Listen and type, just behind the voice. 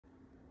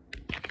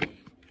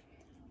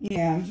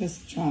Yeah, I'm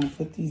just trying to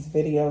put these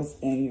videos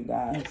in, you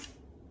guys.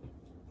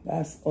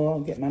 That's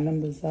all. Get my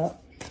numbers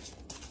up.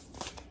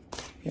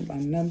 Get my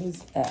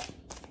numbers up.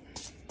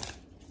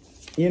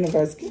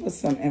 Universe, give us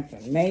some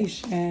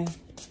information.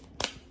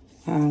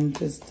 I'm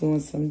just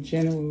doing some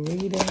general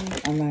reading.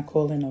 I'm not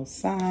calling no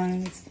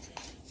signs.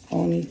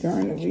 Only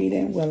during the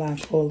reading will I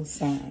call a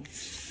sign.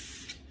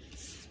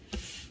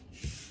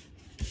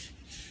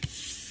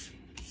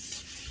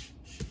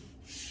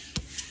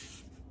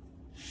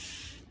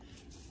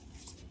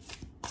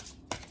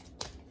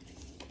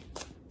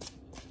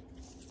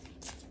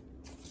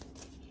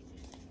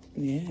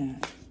 Yeah.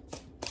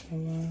 The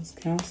last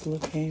counselor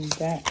came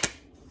back.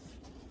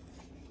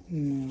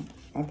 No,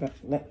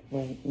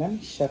 wait, let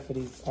me shuffle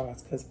these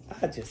cards because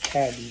I just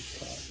had these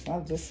cards. I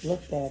just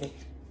looked at it.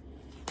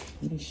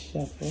 Let me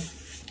shuffle.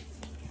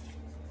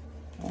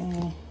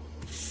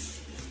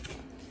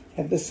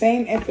 If the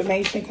same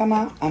information come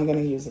out, I'm going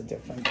to use a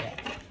different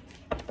deck.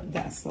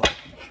 That's all.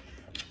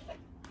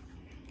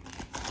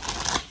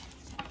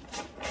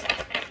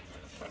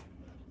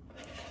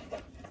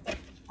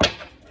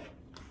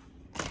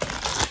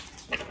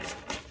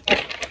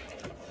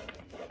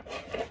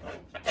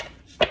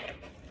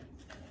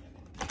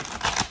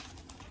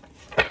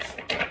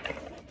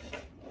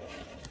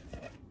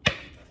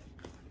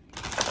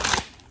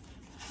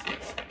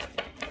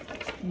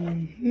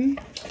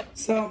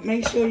 So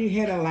make sure you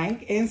hit a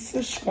like and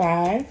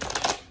subscribe.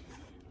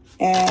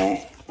 And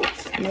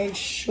make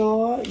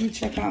sure you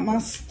check out my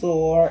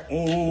store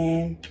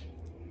and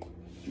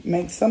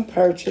make some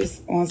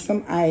purchase on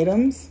some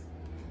items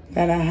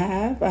that I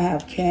have. I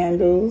have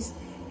candles.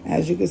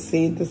 As you can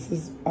see, this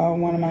is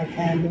one of my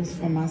candles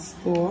from my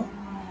store.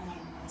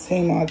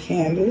 Tamar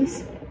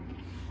candles.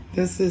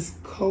 This is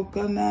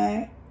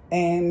coconut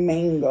and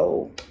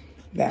mango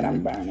that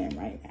I'm burning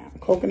right now.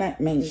 Coconut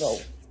mango,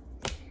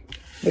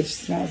 which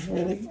smells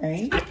really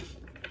great.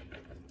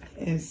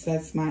 It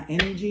sets my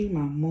energy,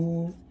 my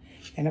mood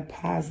in a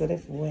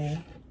positive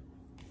way.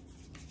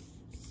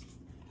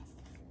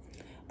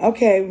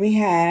 Okay, we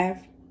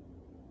have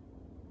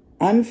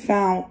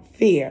unfound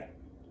fear,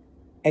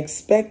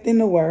 expecting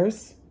the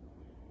worst,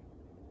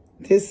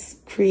 this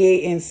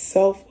creating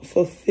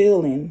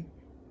self-fulfilling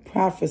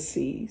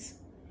prophecies,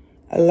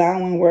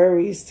 allowing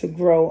worries to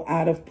grow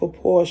out of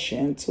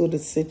proportion to the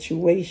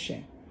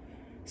situation,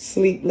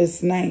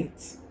 sleepless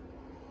nights,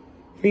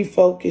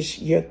 refocus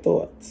your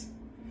thoughts.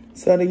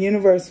 So the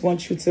universe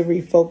wants you to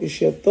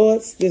refocus your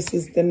thoughts. This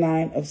is the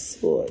 9 of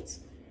Swords.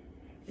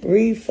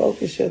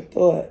 Refocus your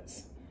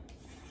thoughts.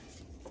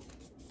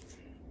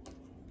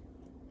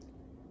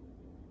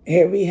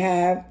 Here we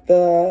have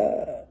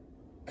the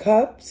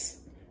Cups,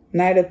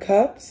 Knight of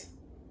Cups,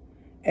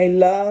 a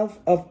love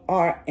of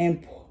art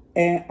and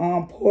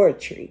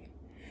poetry.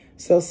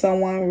 So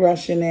someone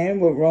rushing in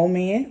with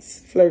romance,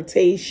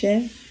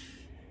 flirtation.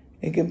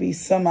 It could be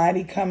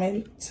somebody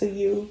coming to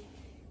you.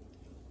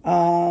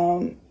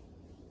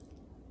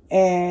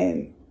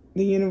 And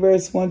the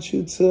universe wants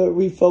you to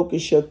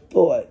refocus your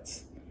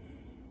thoughts.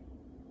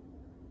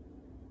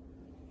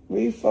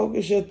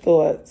 Refocus your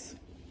thoughts.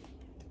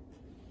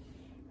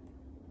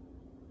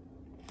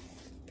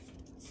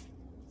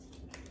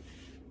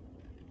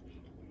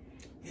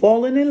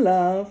 Falling in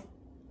love,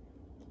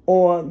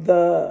 or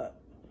the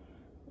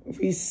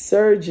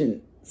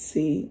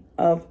resurgency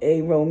of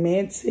a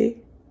romantic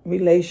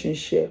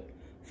relationship,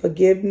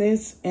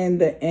 forgiveness and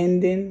the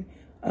ending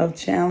of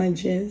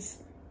challenges,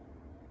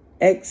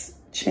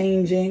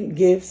 exchanging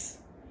gifts.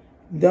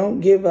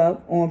 Don't give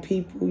up on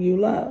people you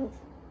love.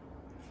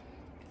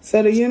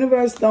 So the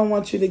universe don't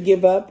want you to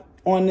give up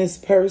on this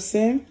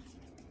person.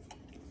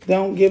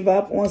 Don't give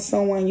up on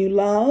someone you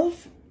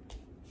love.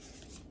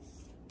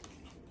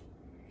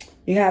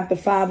 You have the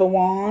 5 of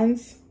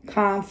Wands,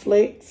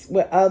 conflicts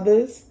with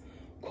others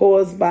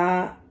caused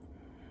by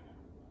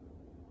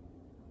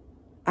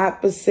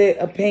opposite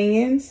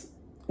opinions.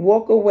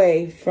 Walk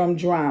away from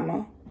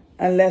drama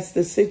unless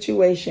the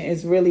situation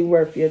is really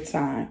worth your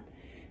time.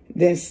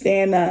 Then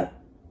stand up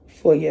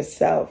for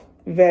yourself.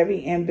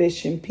 Very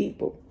ambitious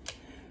people.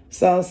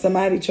 So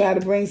somebody try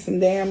to bring some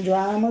damn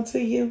drama to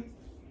you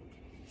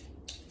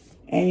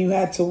and you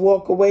had to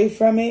walk away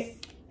from it.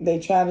 They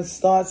try to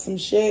start some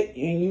shit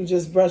and you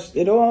just brushed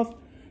it off,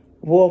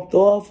 walked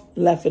off,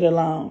 left it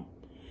alone.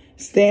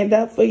 Stand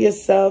up for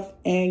yourself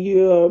and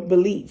your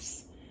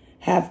beliefs.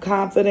 Have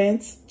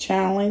confidence,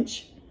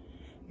 challenge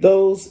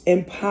those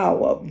in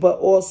power, but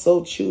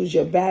also choose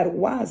your battle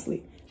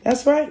wisely.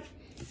 That's right.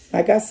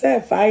 Like I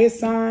said, fire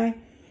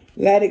sign,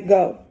 let it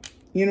go.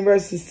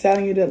 Universe is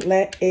telling you to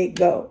let it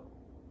go.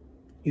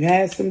 You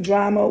had some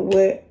drama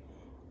with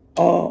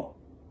a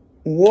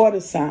water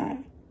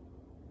sign.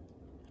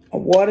 A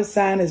water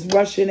sign is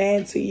rushing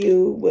into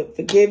you with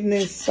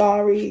forgiveness,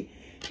 sorry,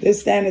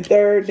 this, that, and the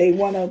third. They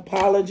want to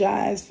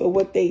apologize for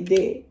what they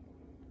did.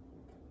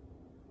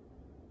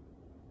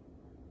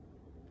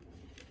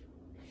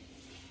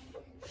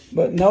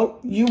 But nope,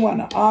 you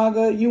want to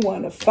argue, you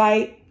want to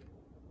fight.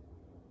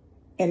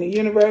 And the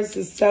universe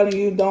is telling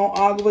you, don't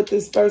argue with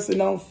this person,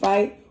 don't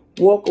fight,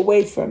 walk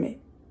away from it.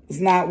 It's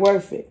not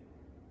worth it.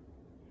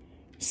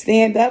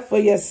 Stand up for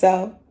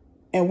yourself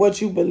and what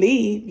you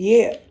believe,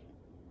 yeah.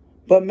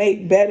 But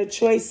make better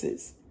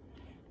choices.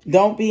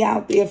 Don't be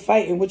out there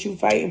fighting what you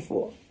fighting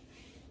for.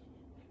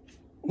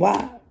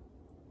 Why?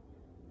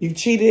 You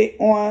cheated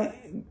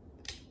on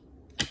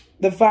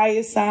the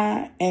fire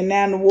sign and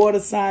now the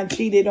water sign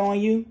cheated on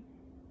you.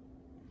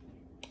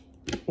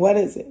 What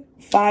is it?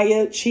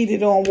 Fire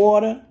cheated on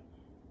water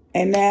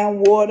and now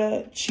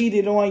water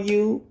cheated on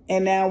you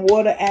and now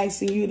water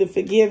asking you to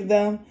forgive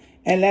them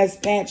and let's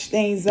patch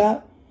things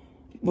up.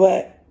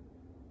 But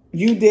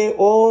you did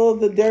all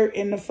the dirt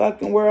in the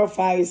fucking world,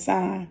 fire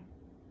sign.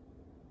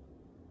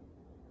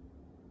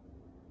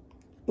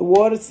 The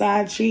water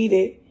sign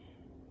cheated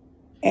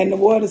and the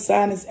water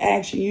sign is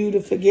asking you to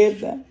forgive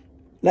them.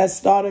 Let's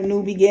start a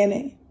new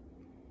beginning.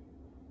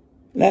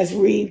 Let's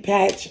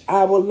repatch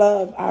our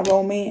love, our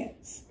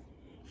romance.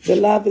 The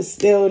love is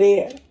still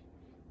there.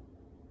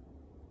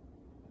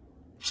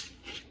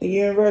 The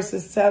universe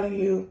is telling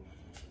you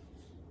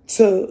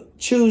to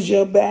choose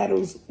your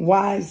battles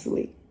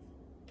wisely.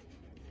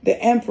 The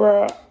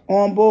Emperor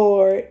on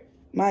board,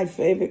 my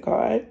favorite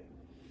card.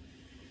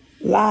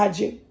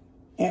 Logic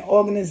and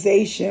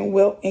organization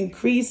will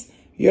increase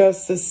your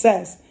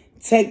success.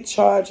 Take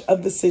charge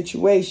of the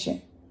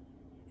situation.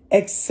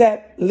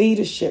 Accept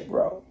leadership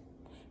role,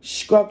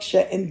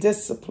 structure, and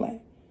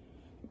discipline.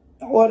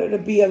 In order to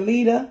be a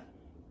leader,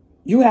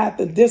 you have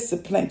to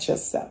discipline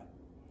yourself.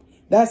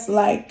 That's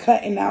like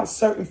cutting out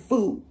certain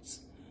foods.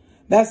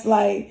 That's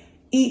like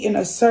eating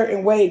a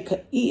certain way,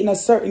 eating a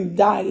certain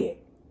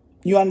diet.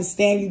 You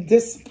understand? You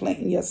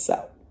discipline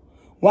yourself.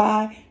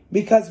 Why?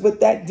 Because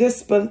with that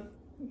discipline,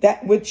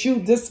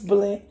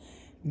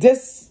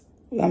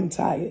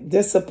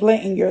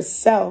 disciplining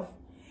yourself,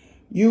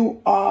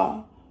 you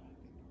are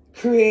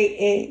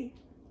creating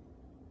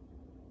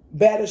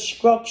better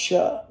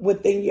structure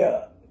within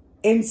your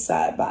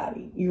inside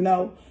body. You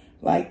know,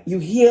 like you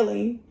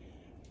healing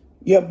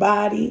your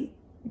body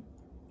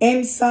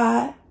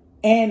inside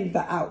and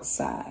the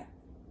outside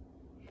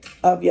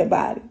of your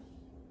body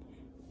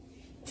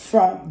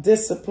from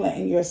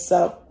disciplining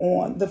yourself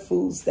on the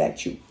foods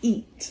that you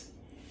eat.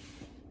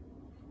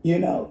 You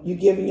know, you're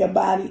giving your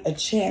body a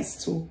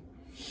chance to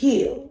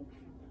heal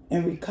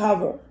and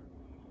recover.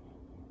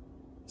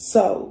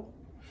 So,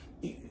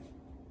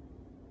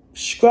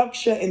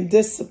 structure and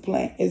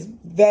discipline is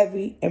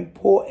very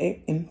important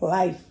in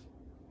life.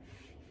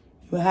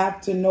 You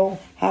have to know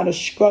how to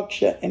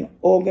structure and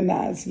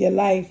organize your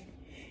life.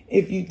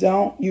 If you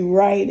don't, you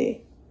write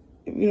it.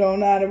 If you don't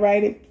know how to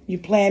write it, you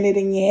plan it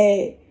in your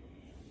head.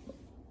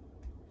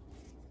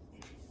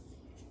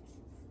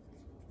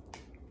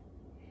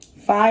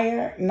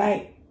 Fire,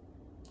 Knight.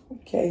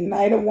 Okay,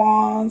 Knight of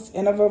Wands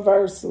in a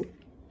reversal.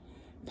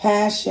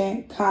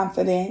 Passion,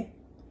 confident,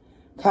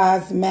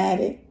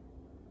 cosmetic.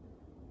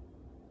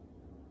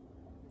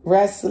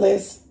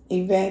 Restless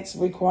events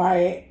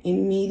require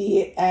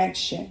immediate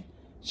action.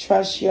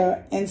 Trust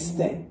your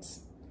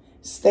instincts.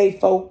 Stay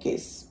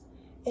focused.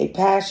 A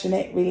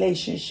passionate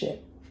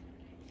relationship.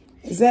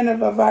 It's in a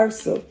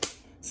reversal.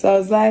 So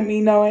it's letting me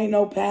know ain't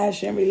no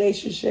passion,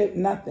 relationship,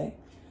 nothing.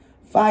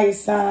 Fire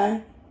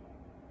sign.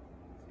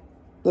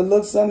 The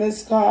looks on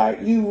this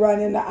card, you run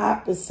in the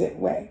opposite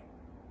way.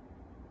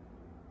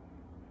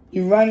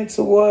 You're running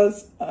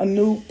towards a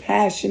new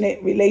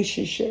passionate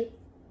relationship.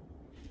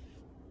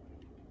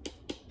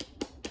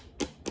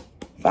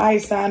 Fire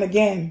sign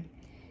again.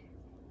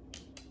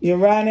 You're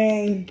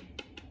running.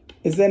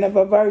 It's in a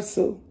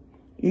reversal.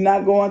 You're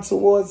not going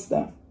towards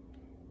them.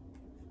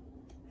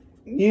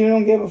 You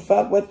don't give a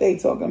fuck what they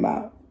talking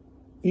about.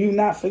 You're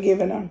not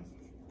forgiving them.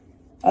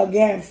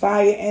 Again,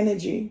 fire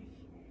energy.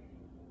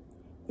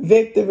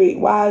 Victory,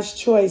 wise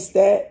choice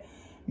that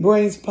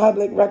brings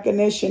public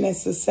recognition and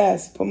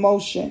success,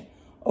 promotion,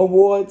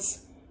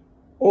 awards,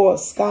 or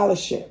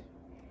scholarship.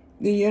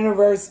 The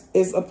universe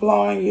is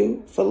applauding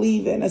you for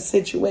leaving a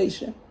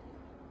situation.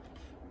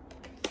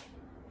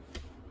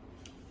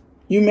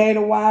 You made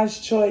a wise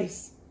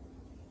choice.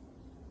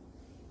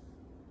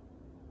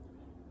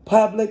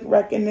 Public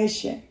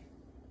recognition.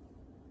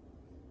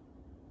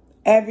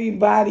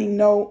 Everybody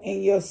know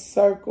in your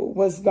circle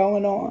what's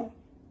going on.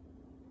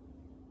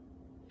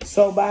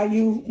 So by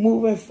you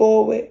moving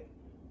forward,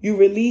 you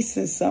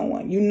releasing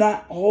someone. You're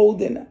not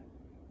holding them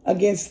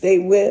against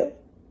their will.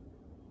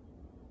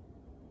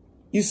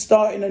 You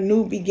starting a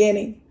new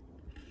beginning.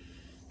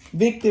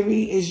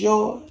 Victory is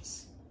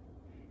yours.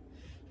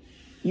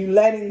 You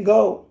letting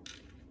go.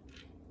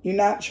 You're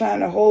not trying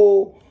to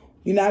hold.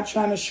 You're not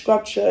trying to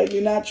structure.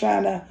 You're not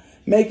trying to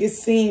make it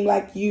seem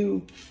like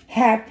you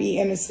happy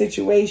in a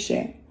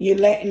situation. You're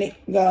letting it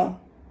go.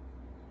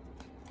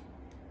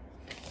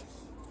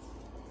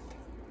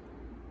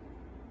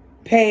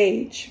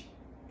 Page.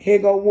 Here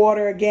go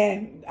water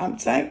again. I'm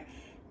telling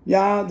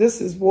y'all,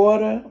 this is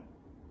water.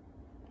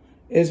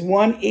 There's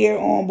one air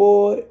on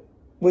board,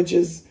 which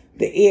is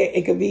the air.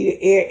 It could be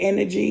the air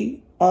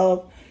energy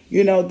of,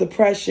 you know,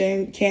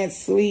 depression, can't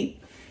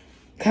sleep,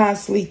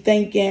 constantly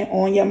thinking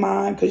on your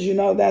mind, because, you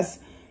know, that's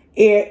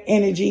air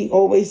energy,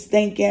 always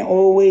thinking,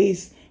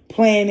 always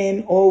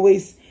planning,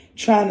 always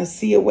trying to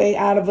see a way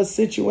out of a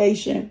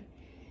situation.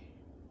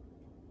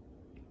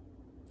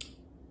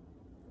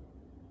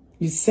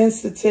 You're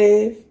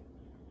sensitive,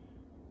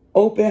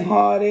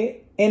 open-hearted,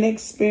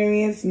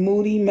 inexperienced,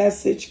 moody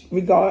message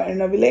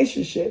regarding a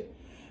relationship.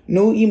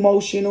 New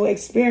emotional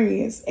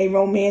experience, a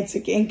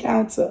romantic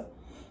encounter,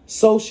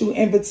 social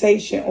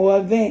invitation or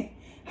event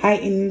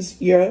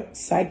heightens your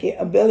psychic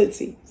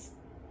abilities.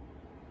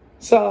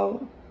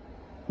 So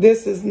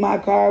this is my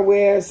card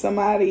where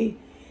somebody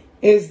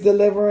is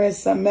delivering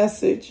some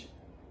message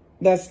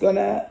that's going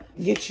to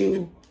get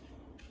you,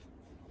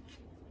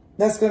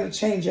 that's going to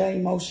change your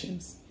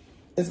emotions.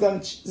 It's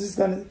going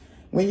to,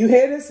 when you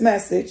hear this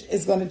message,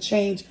 it's going to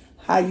change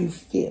how you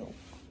feel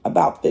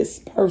about this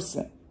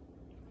person.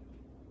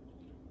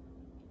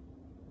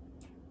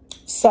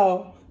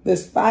 So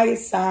this fire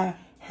sign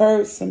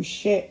heard some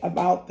shit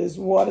about this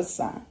water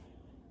sign,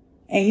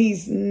 and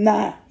he's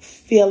not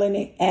feeling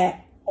it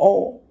at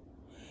all.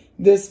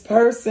 This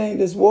person,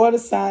 this water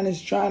sign,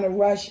 is trying to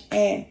rush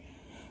in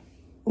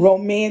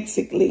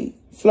romantically,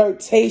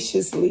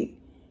 flirtatiously,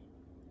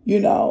 you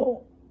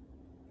know,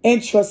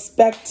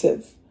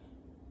 introspective,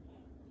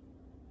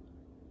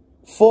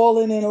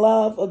 falling in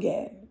love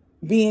again,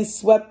 being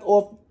swept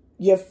off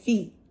your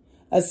feet,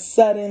 a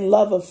sudden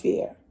love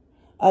affair,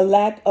 a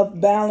lack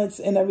of balance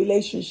in a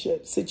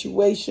relationship,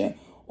 situation,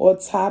 or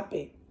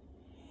topic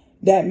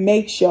that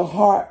makes your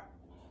heart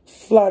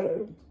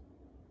flutter,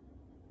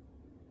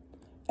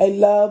 a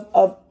love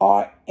of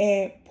art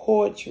and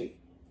poetry.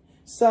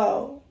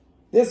 So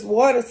this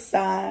water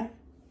sign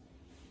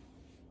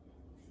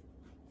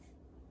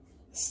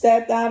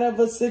stepped out of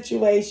a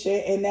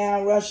situation and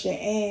now rushing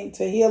in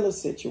to heal a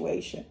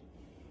situation.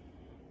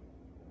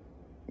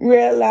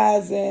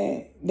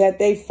 Realizing that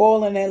they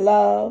fallen in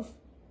love.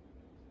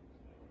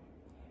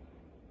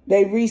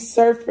 They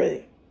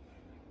resurfaced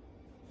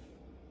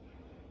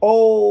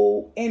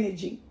old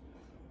energy.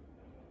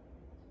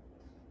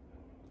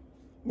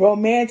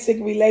 Romantic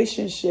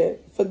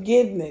relationship,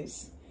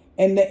 forgiveness,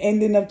 and the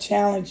ending of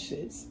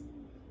challenges.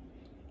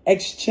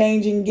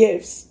 Exchanging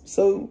gifts.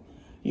 So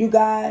you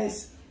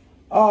guys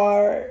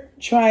are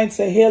trying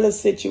to heal a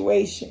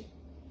situation.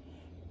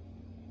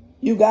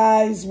 You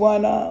guys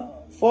want to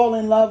fall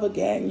in love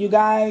again. You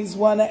guys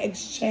want to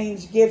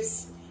exchange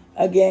gifts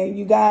again.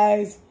 You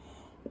guys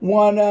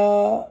want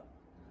to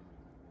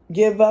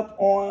give up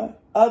on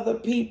other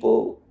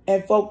people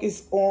and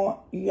focus on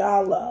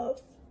your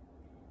love.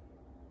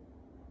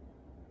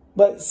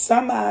 But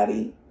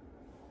somebody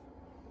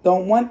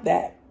don't want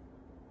that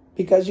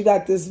because you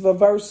got this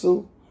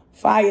reversal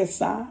fire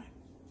sign.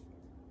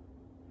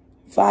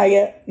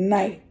 Fire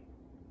night.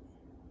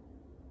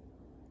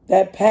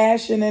 That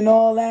passion and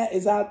all that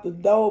is out the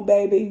door,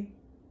 baby.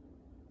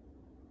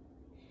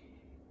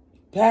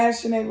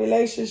 Passionate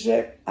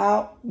relationship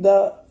out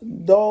the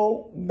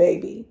door,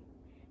 baby.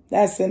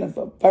 That's in a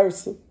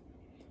reversal.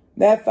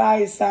 That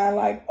fire sign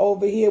like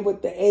over here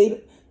with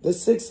the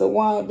 6 of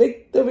Wands,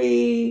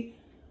 victory.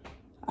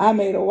 I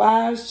made a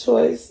wise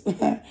choice.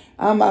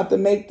 I'm about to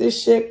make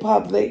this shit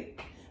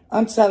public.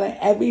 I'm telling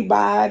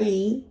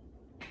everybody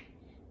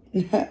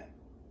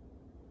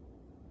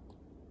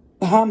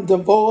I'm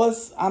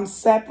divorced, I'm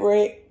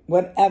separate,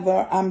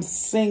 whatever. I'm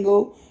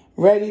single,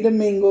 ready to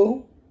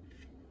mingle.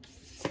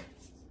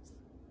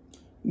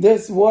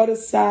 This water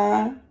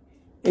sign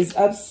is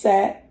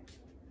upset.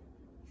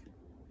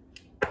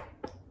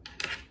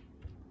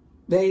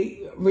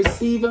 They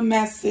receive a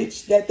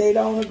message that they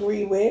don't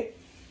agree with.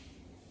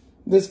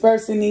 This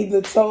person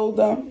either told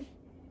them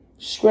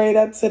straight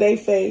up to their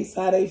face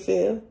how they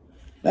feel.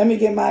 Let me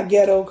get my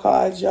ghetto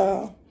cards,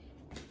 y'all.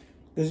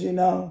 Because, you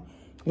know,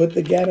 with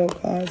the ghetto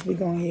cards, we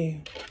gonna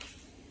hear.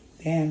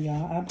 Damn,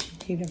 y'all, I've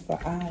been reading for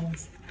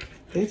hours.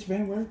 It's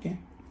been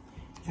working.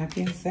 I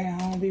can't say I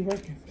don't be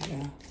working for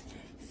y'all.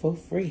 For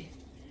free.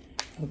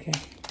 Okay.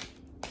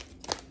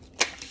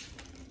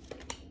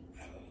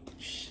 Oh,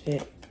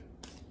 shit.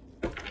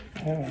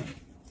 All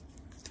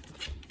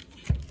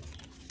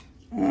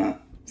right.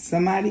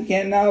 Somebody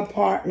getting an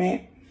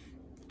apartment.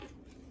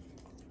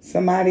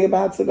 Somebody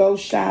about to go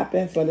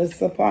shopping for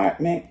this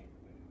apartment.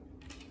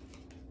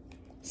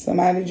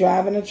 Somebody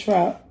driving a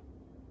truck.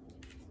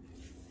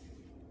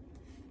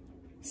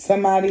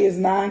 Somebody is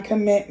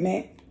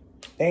non-commitment.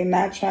 They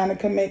not trying to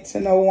commit to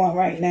no one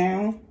right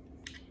now.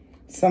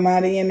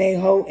 Somebody in their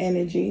whole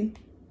energy.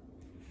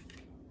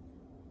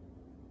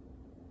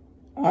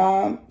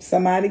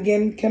 Somebody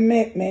getting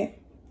commitment.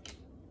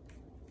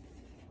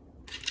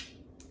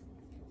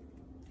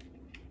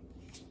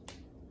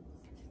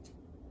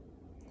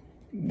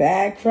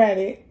 Bad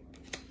credit.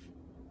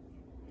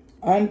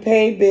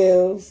 Unpaid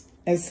bills.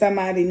 And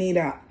somebody need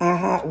a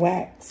hot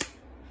wax.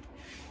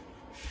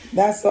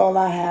 That's all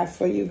I have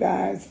for you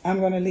guys. I'm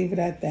going to leave it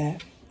at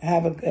that.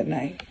 Have a good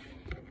night.